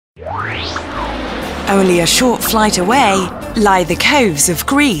Only a short flight away lie the coves of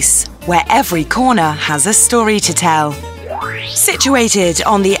Greece, where every corner has a story to tell. Situated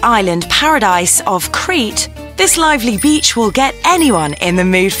on the island paradise of Crete, this lively beach will get anyone in the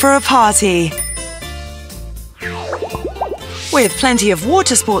mood for a party. With plenty of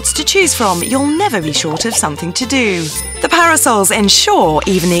water sports to choose from, you'll never be short of something to do. The parasols ensure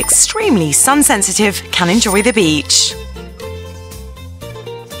even the extremely sun-sensitive can enjoy the beach.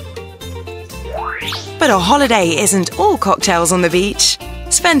 But a holiday isn't all cocktails on the beach.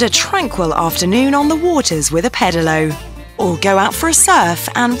 Spend a tranquil afternoon on the waters with a pedalo, or go out for a surf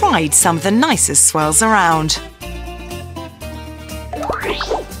and ride some of the nicest swells around.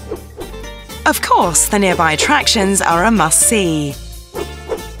 Of course, the nearby attractions are a must-see.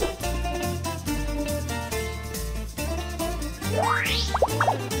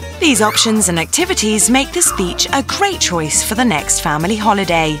 These options and activities make this beach a great choice for the next family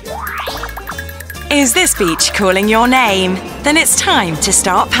holiday. Is this beach calling your name? Then it's time to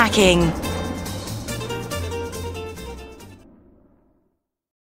start packing.